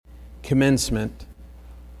commencement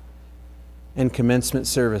and commencement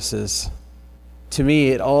services. To me,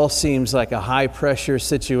 it all seems like a high-pressure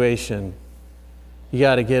situation. You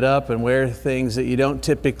got to get up and wear things that you don't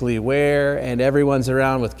typically wear, and everyone's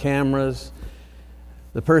around with cameras.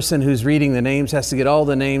 The person who's reading the names has to get all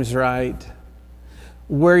the names right.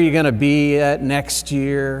 Where are you going to be at next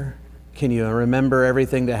year? Can you remember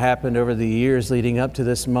everything that happened over the years leading up to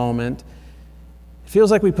this moment? It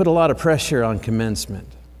feels like we put a lot of pressure on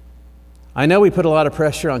commencement. I know we put a lot of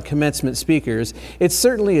pressure on commencement speakers. It's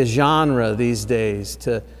certainly a genre these days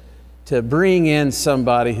to bring in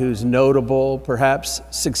somebody who's notable, perhaps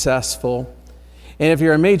successful. And if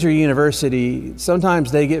you're a major university,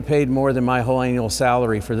 sometimes they get paid more than my whole annual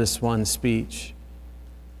salary for this one speech.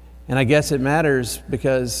 And I guess it matters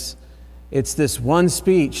because it's this one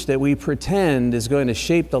speech that we pretend is going to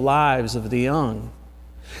shape the lives of the young.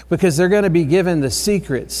 Because they're going to be given the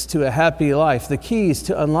secrets to a happy life, the keys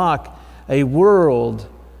to unlock a world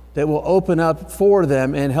that will open up for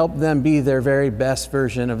them and help them be their very best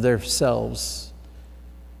version of themselves.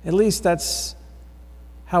 At least that's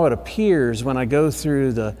how it appears when I go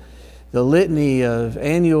through the litany of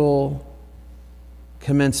annual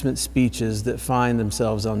commencement speeches that find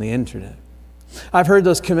themselves on the internet. I've heard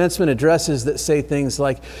those commencement addresses that say things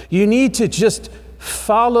like, you need to just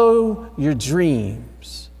follow your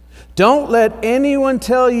dreams. Don't let anyone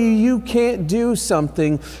tell you you can't do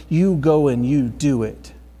something. You go and you do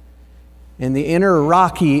it. And the inner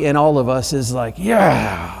Rocky in all of us is like,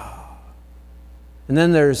 yeah. And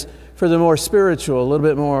then there's, for the more spiritual, a little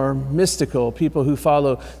bit more mystical, people who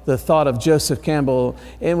follow the thought of Joseph Campbell,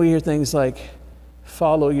 and we hear things like,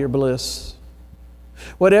 follow your bliss.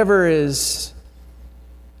 Whatever is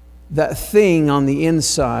that thing on the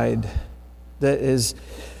inside that is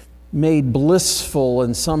made blissful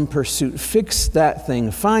in some pursuit, fix that thing,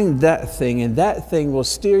 find that thing, and that thing will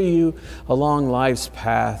steer you along life's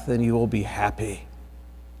path and you will be happy.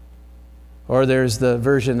 Or there's the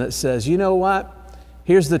version that says, you know what?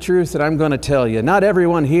 Here's the truth that I'm going to tell you. Not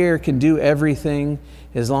everyone here can do everything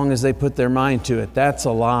as long as they put their mind to it. That's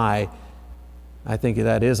a lie. I think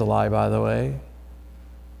that is a lie, by the way.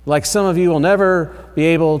 Like some of you will never be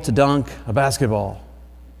able to dunk a basketball.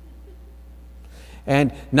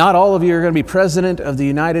 And not all of you are going to be president of the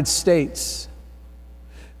United States.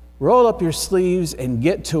 Roll up your sleeves and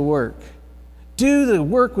get to work. Do the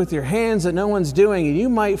work with your hands that no one's doing, and you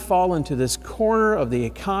might fall into this corner of the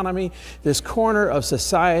economy, this corner of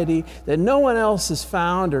society that no one else has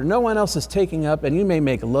found or no one else is taking up, and you may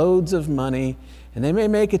make loads of money, and they may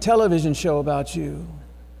make a television show about you.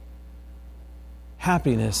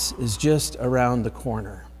 Happiness is just around the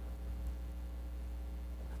corner.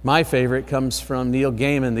 My favorite comes from Neil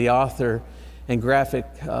Gaiman, the author and graphic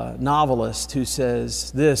novelist, who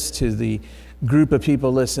says this to the group of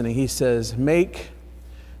people listening. He says, make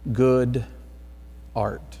good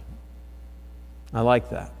art. I like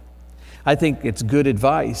that. I think it's good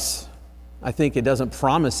advice. I think it doesn't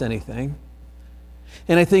promise anything.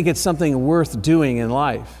 And I think it's something worth doing in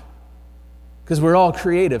life. Because we're all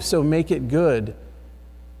creative, so make it good.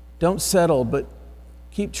 Don't settle, but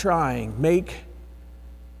keep trying. Make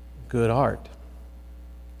good art.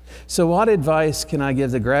 So what advice can I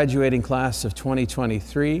give the graduating class of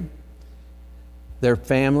 2023, their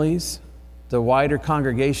families, the wider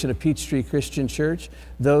congregation of Peachtree Christian Church,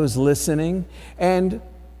 those listening, and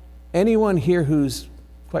anyone here who's,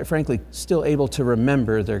 quite frankly, still able to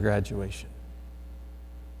remember their graduation?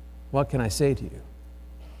 What can I say to you?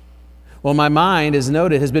 Well, my mind, as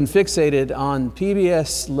noted, has been fixated on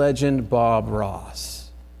PBS legend Bob Ross.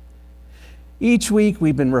 Each week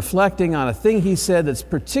we've been reflecting on a thing he said that's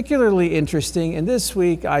particularly interesting, and this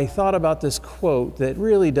week I thought about this quote that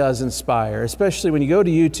really does inspire, especially when you go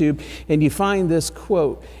to YouTube and you find this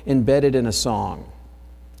quote embedded in a song.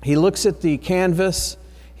 He looks at the canvas,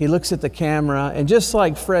 he looks at the camera, and just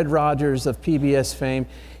like Fred Rogers of PBS fame,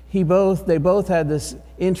 they both had this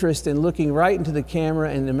interest in looking right into the camera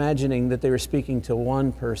and imagining that they were speaking to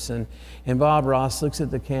one person. And Bob Ross looks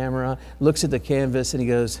at the camera, looks at the canvas, and he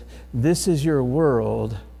goes, "This is your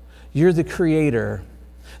world. You're the creator.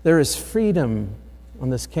 There is freedom on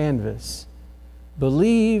this canvas.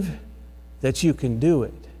 Believe that you can do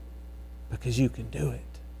it, because you can do it."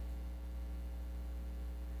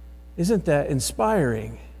 Isn't that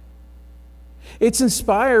inspiring? It's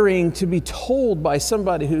inspiring to be told by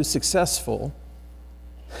somebody who's successful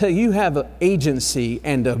that you have agency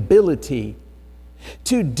and ability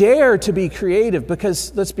To dare to be creative,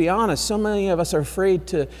 because let's be honest, so many of us are afraid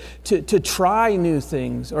to try new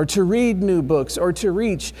things or to read new books or to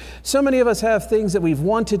reach. So many of us have things that we've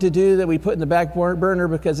wanted to do that we put in the back burner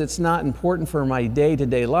because it's not important for my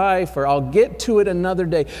day-to-day life, or I'll get to it another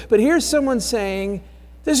day. But here's someone saying,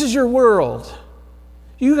 this is your world.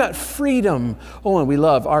 You got freedom. Oh, and we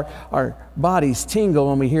love, our bodies tingle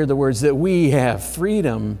when we hear the words that we have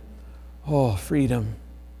freedom. Oh, freedom.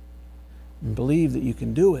 And believe that you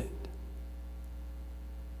can do it.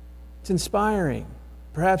 It's inspiring.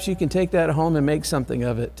 Perhaps you can take that home and make something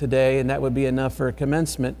of it today, and that would be enough for a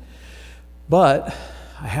commencement. But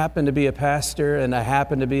I happen to be a pastor, and I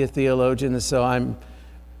happen to be a theologian, and so I'm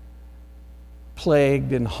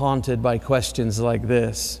plagued and haunted by questions like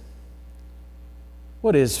this.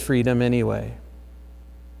 What is freedom anyway?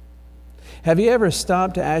 Have you ever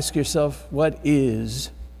stopped to ask yourself, what is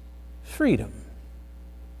freedom?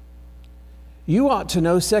 You ought to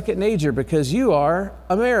know second nature because you are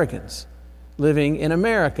Americans living in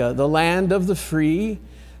America, the land of the free,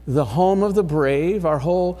 the home of the brave, our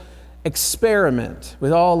whole experiment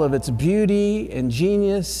with all of its beauty and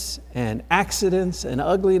genius and accidents and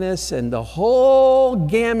ugliness and the whole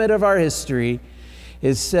gamut of our history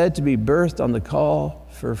is said to be birthed on the call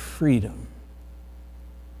for freedom.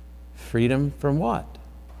 Freedom from what?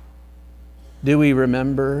 Do we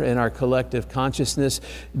remember in our collective consciousness?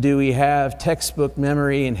 Do we have textbook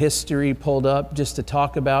memory and history pulled up just to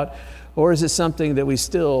talk about? Or is it something that we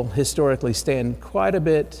still historically stand quite a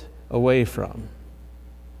bit away from?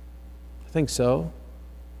 I think so.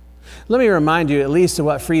 Let me remind you at least of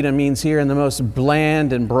what freedom means here in the most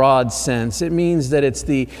bland and broad sense. It means that it's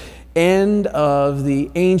the end of the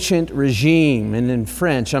ancient regime. And in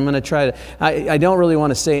French, I'm going to try to, I don't really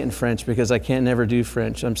want to say it in French because I can't never do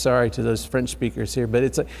French. I'm sorry to those French speakers here, but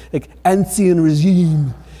it's like ancien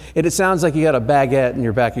regime. And it sounds like you got a baguette in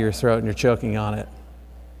your back of your throat and you're choking on it.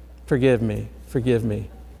 Forgive me.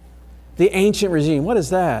 The ancient regime, what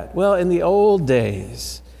is that? Well, in the old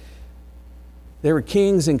days, there were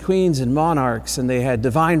kings and queens and monarchs, and they had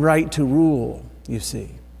divine right to rule, you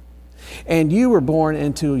see. And you were born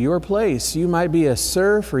into your place. You might be a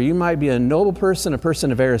serf, or you might be a noble person, a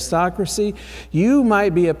person of aristocracy. You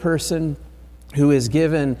might be a person who is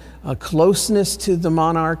given a closeness to the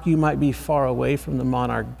monarch. You might be far away from the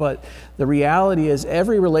monarch. But the reality is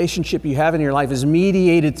every relationship you have in your life is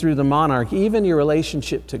mediated through the monarch, even your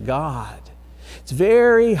relationship to God. It's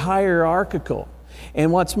very hierarchical.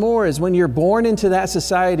 And what's more is when you're born into that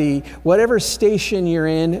society, whatever station you're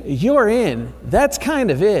in. That's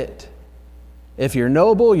kind of it. If you're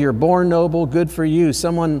noble, you're born noble, good for you.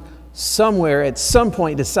 Someone somewhere at some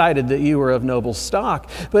point decided that you were of noble stock.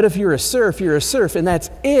 But if you're a serf, and that's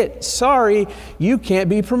it. Sorry, you can't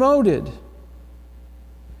be promoted.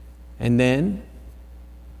 And then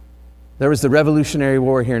there was the Revolutionary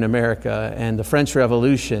War here in America and the French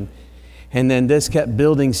Revolution. And then this kept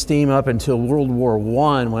building steam up until World War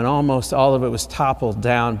I, when almost all of it was toppled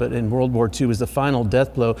down. But in World War II was the final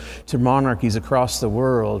death blow to monarchies across the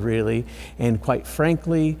world, really. And quite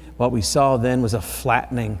frankly, what we saw then was a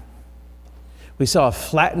flattening. We saw a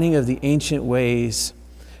flattening of the ancient ways.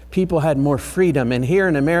 People had more freedom. And here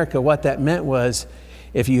in America, what that meant was,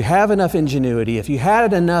 if you have enough ingenuity, if you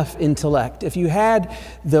had enough intellect, if you had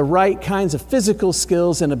the right kinds of physical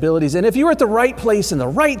skills and abilities, and if you were at the right place in the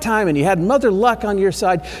right time and you had mother luck on your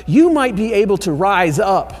side, you might be able to rise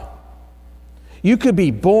up. You could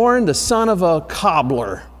be born the son of a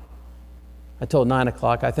cobbler. I told 9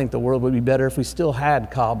 o'clock, I think the world would be better if we still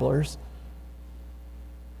had cobblers.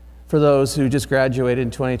 For those who just graduated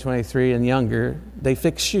in 2023 and younger, they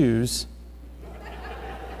fix shoes.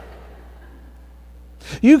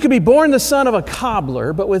 You could be born the son of a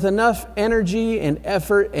cobbler, but with enough energy and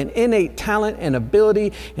effort and innate talent and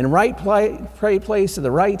ability and right place at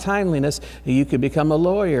the right timeliness, you could become a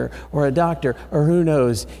lawyer or a doctor or who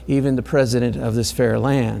knows, even the president of this fair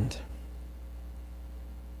land.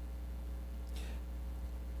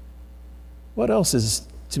 What else is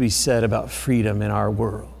to be said about freedom in our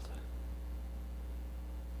world?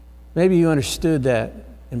 Maybe you understood that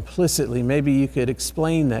implicitly. Maybe you could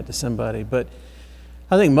explain that to somebody, but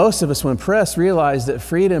I think most of us, when pressed, realize that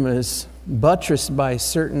freedom is buttressed by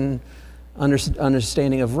certain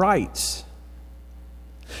understanding of rights.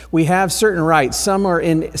 We have certain rights. Some are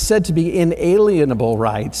said to be inalienable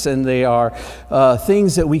rights, and they are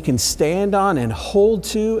things that we can stand on and hold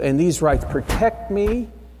to, and these rights protect me.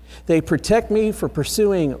 They protect me for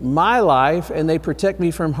pursuing my life, and they protect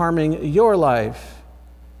me from harming your life.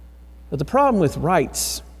 But the problem with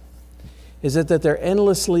rights is that they're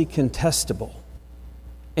endlessly contestable.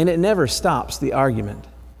 And it never stops the argument.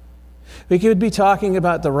 We could be talking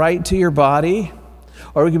about the right to your body,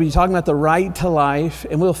 or we could be talking about the right to life,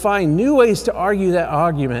 and we'll find new ways to argue that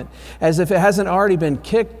argument as if it hasn't already been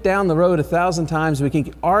kicked down the road 1,000 times. We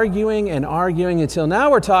keep arguing and arguing until now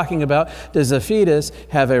we're talking about, does a fetus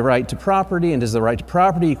have a right to property, and does the right to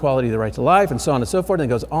property equality the right to life, and so on and so forth, and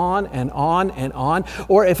it goes on and on and on.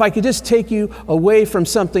 Or if I could just take you away from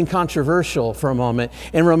something controversial for a moment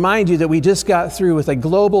and remind you that we just got through with a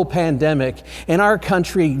global pandemic, and our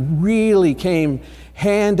country really came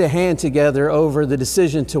hand to hand together over the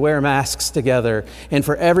decision to wear masks together and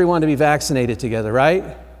for everyone to be vaccinated together,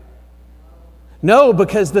 right? No,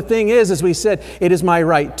 because the thing is, as we said, it is my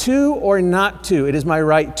right to or not to. It is my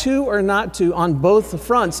right to or not to on both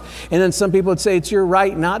fronts. And then some people would say, it's your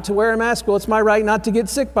right not to wear a mask. Well, it's my right not to get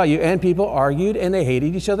sick by you. And people argued and they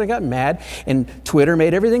hated each other and got mad. And Twitter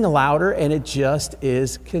made everything louder, and it just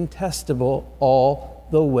is contestable all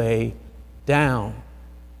the way down.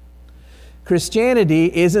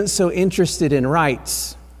 Christianity isn't so interested in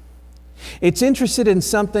rights. It's interested in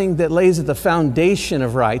something that lays at the foundation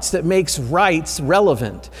of rights, that makes rights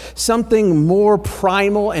relevant, something more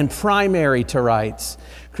primal and primary to rights.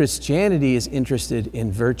 Christianity is interested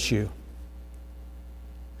in virtue.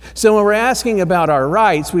 So when we're asking about our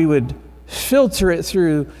rights, we would filter it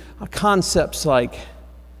through concepts like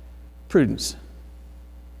prudence.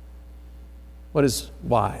 What is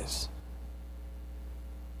wise?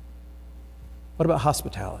 What about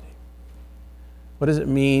hospitality? What does it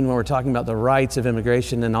mean when we're talking about the rights of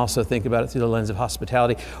immigration, and also think about it through the lens of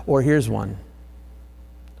hospitality? Or here's one: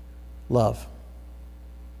 love.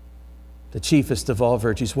 The chiefest of all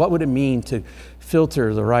virtues. What would it mean to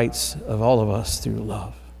filter the rights of all of us through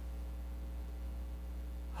love?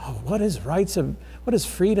 Oh, what is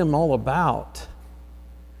freedom all about?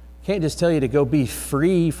 Can't just tell you to go be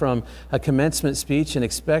free from a commencement speech and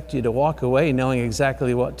expect you to walk away knowing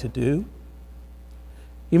exactly what to do.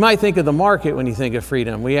 You might think of the market when you think of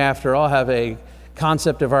freedom. We, after all, have a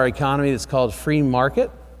concept of our economy that's called free market.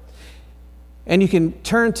 And you can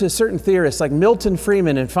turn to certain theorists like Milton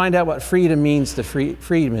Friedman and find out what freedom means to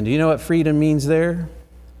Friedman. Do you know what freedom means there?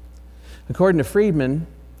 According to Friedman,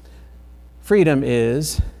 freedom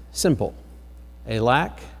is simple: a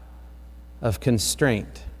lack of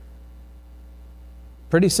constraint.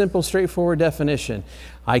 Pretty simple, straightforward definition.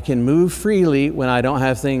 I can move freely when I don't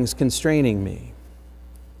have things constraining me.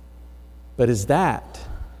 But is that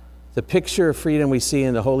the picture of freedom we see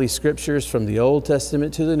in the Holy Scriptures from the Old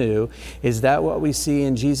Testament to the New? Is that what we see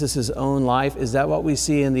in Jesus' own life? Is that what we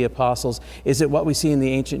see in the apostles? Is it what we see in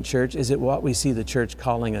the ancient church? Is it what we see the church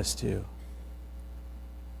calling us to?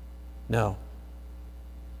 No.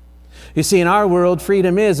 You see, in our world,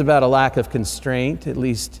 freedom is about a lack of constraint, at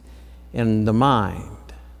least in the mind.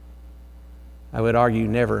 I would argue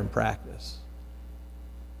never in practice.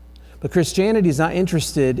 But Christianity is not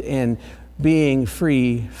interested in being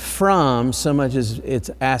free from so much as it's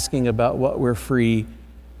asking about what we're free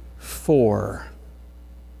for.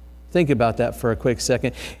 Think about that for a quick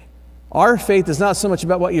second. Our faith is not so much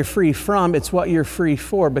about what you're free from, it's what you're free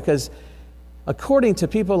for, because according to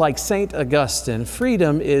people like St. Augustine,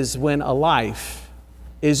 freedom is when a life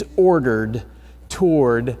is ordered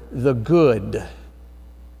toward the good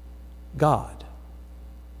God.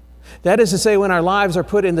 That is to say, when our lives are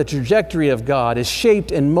put in the trajectory of God, is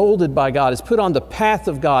shaped and molded by God, is put on the path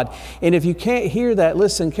of God. And if you can't hear that,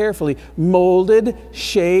 listen carefully. Molded,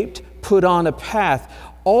 shaped, put on a path.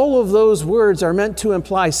 All of those words are meant to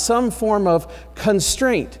imply some form of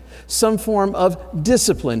constraint, some form of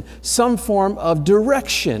discipline, some form of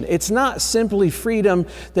direction. It's not simply freedom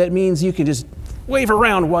that means you can just wave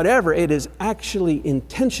around whatever. It is actually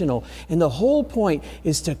intentional. And the whole point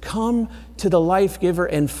is to come to the life giver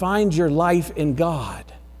and find your life in God.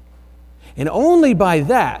 And only by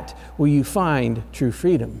that will you find true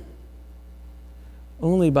freedom.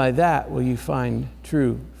 Only by that will you find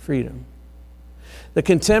true freedom. The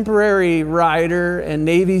contemporary writer and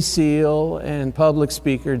Navy SEAL and public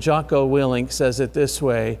speaker Jocko Willink says it this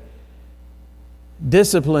way: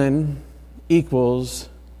 discipline equals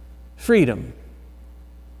freedom.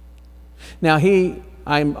 Now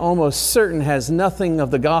I'm almost certain, has nothing of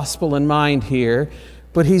the gospel in mind here,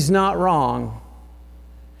 but he's not wrong.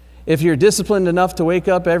 If you're disciplined enough to wake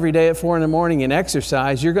up every day at 4 a.m. and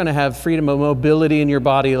exercise, you're going to have freedom of mobility in your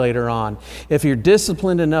body later on. If you're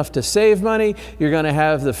disciplined enough to save money, you're going to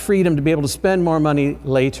have the freedom to be able to spend more money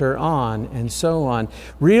later on, and so on.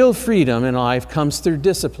 Real freedom in life comes through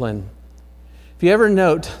discipline. If you ever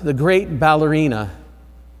note the great ballerina,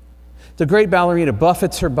 The great ballerina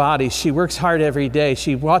buffets her body. She works hard every day.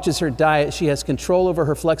 She watches her diet. She has control over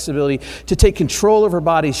her flexibility to take control of her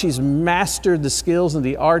body. She's mastered the skills and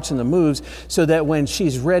the arts and the moves so that when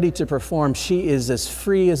she's ready to perform, she is as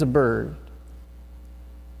free as a bird.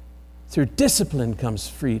 Through discipline comes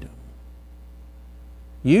freedom.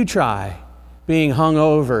 You try being hung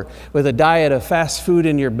over with a diet of fast food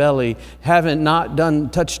in your belly, haven't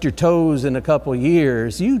touched your toes in a couple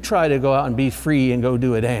years. You try to go out and be free and go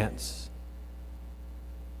do a dance.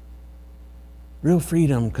 Real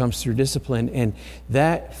freedom comes through discipline, and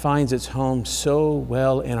that finds its home so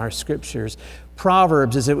well in our scriptures.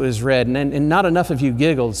 Proverbs, as it was read, and not enough of you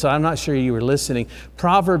giggled, so I'm not sure you were listening.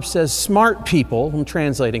 Proverbs says smart people, I'm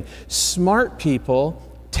translating, smart people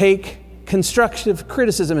take constructive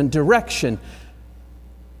criticism and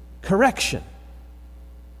correction.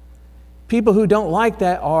 People who don't like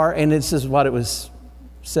that are, and this is what it was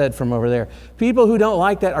said from over there, people who don't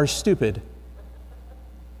like that are stupid.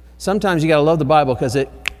 Sometimes you got to love the Bible because it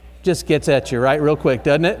just gets at you, right, real quick,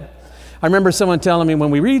 doesn't it? I remember someone telling me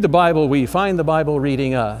when we read the Bible, we find the Bible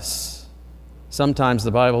reading us. Sometimes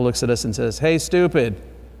the Bible looks at us and says, hey, stupid,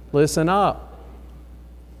 listen up.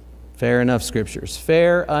 Fair enough, scriptures.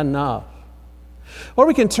 Fair enough. Or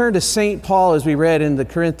we can turn to St. Paul, as we read in the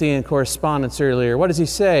Corinthian correspondence earlier. What does he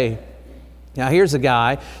say? Now, here's a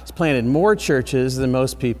guy who's planted more churches than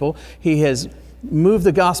most people. He has moved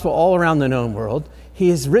the gospel all around the known world. He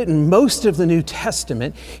has written most of the New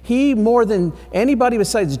Testament. He, more than anybody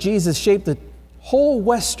besides Jesus, shaped the whole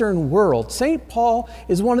Western world. St. Paul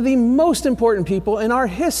is one of the most important people in our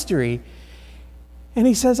history. And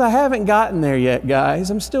he says, I haven't gotten there yet, guys.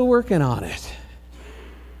 I'm still working on it.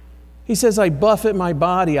 He says, I buffet my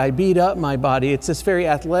body. I beat up my body. It's this very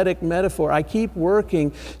athletic metaphor. I keep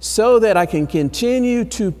working so that I can continue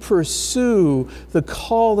to pursue the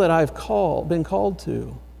call that I've been called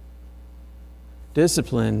to.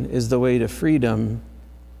 Discipline is the way to freedom.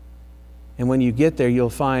 And when you get there, you'll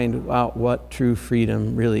find out what true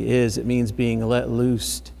freedom really is. It means being let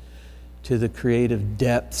loose to the creative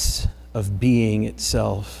depths of being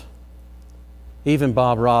itself. Even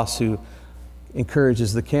Bob Ross, who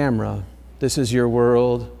encourages the camera, this is your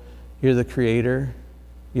world, you're the creator,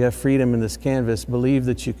 you have freedom in this canvas, believe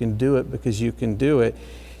that you can do it because you can do it.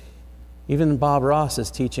 Even Bob Ross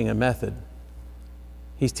is teaching a method.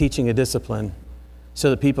 He's teaching a discipline so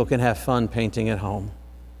that people can have fun painting at home.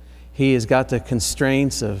 He has got the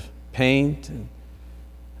constraints of paint and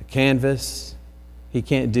a canvas. He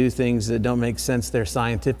can't do things that don't make sense there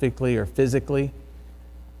scientifically or physically.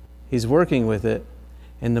 He's working with it.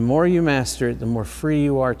 And the more you master it, the more free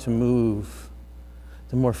you are to move,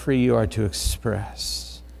 the more free you are to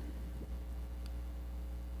express.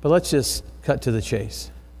 But let's just cut to the chase.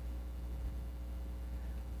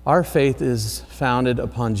 Our faith is founded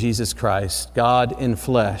upon Jesus Christ, God in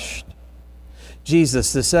flesh.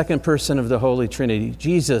 Jesus, the second person of the Holy Trinity.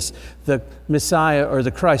 Jesus, the Messiah or the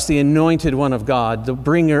Christ, the anointed one of God, the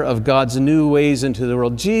bringer of God's new ways into the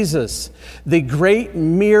world. Jesus, the great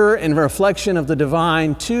mirror and reflection of the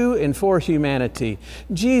divine to and for humanity.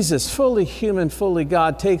 Jesus, fully human, fully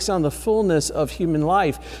God, takes on the fullness of human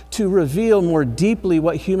life to reveal more deeply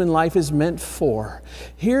what human life is meant for.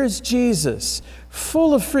 Here's Jesus,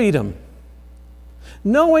 full of freedom,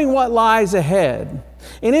 knowing what lies ahead,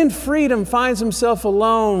 and in freedom finds himself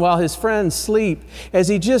alone while his friends sleep as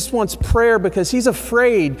he just wants prayer because he's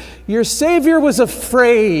afraid. Your Savior was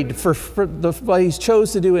afraid for what he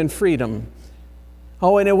chose to do in freedom.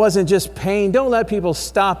 Oh, and it wasn't just pain. Don't let people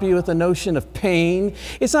stop you with the notion of pain.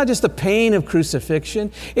 It's not just the pain of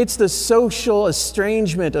crucifixion. It's the social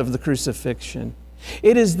estrangement of the crucifixion.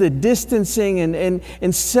 It is the distancing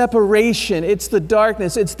and separation. It's the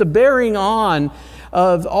darkness. It's the bearing on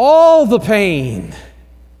of all the pain,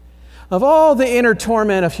 of all the inner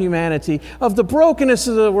torment of humanity, of the brokenness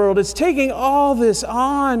of the world. It's taking all this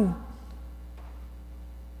on.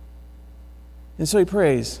 And so he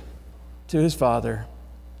prays to his Father,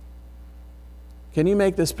 can you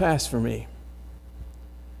make this pass for me?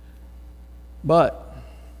 But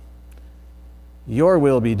your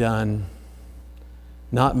will be done,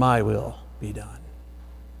 not my will be done.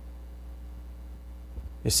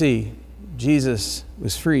 You see, Jesus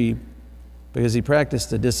was free because he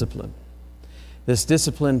practiced a discipline. This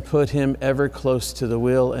discipline put him ever close to the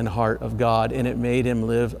will and heart of God, and it made him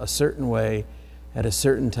live a certain way at a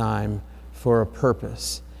certain time for a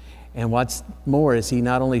purpose. And what's more is he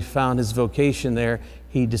not only found his vocation there,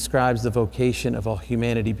 he describes the vocation of all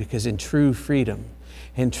humanity, because in true freedom,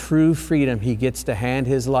 And true freedom, he gets to hand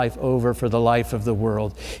his life over for the life of the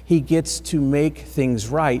world. He gets to make things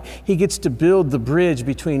right. He gets to build the bridge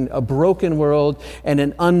between a broken world and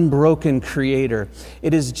an unbroken Creator.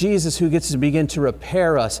 It is Jesus who gets to begin to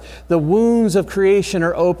repair us. The wounds of creation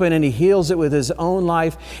are open, and he heals it with his own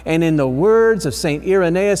life. And in the words of St.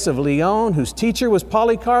 Irenaeus of Lyon, whose teacher was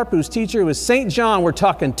Polycarp, whose teacher was St. John, we're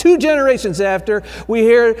talking 2 generations after, we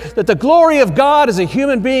hear that the glory of God is a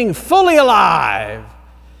human being fully alive.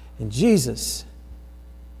 And Jesus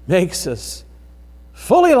makes us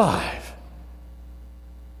fully alive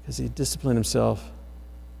because he disciplined himself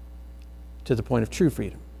to the point of true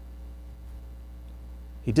freedom.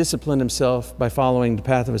 He disciplined himself by following the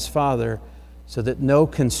path of his Father so that no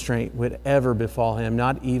constraint would ever befall him,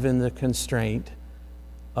 not even the constraint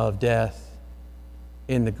of death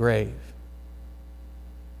in the grave.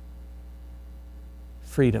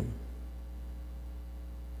 Freedom.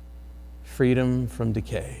 Freedom from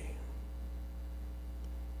decay.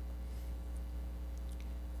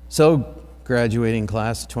 So, graduating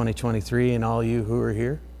class of 2023 and all you who are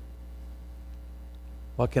here,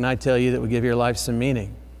 what can I tell you that would give your life some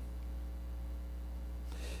meaning?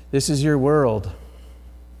 This is your world.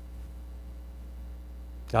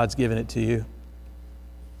 God's given it to you.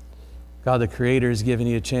 God the Creator has given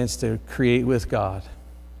you a chance to create with God.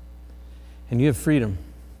 And you have freedom.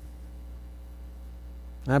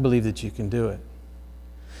 I believe that you can do it.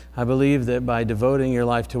 I believe that by devoting your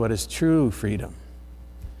life to what is true freedom,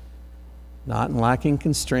 not in lacking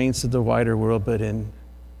constraints of the wider world, but in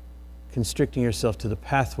constricting yourself to the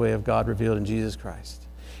pathway of God revealed in Jesus Christ.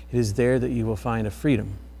 It is there that you will find a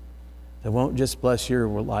freedom that won't just bless your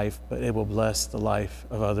life, but it will bless the life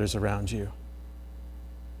of others around you.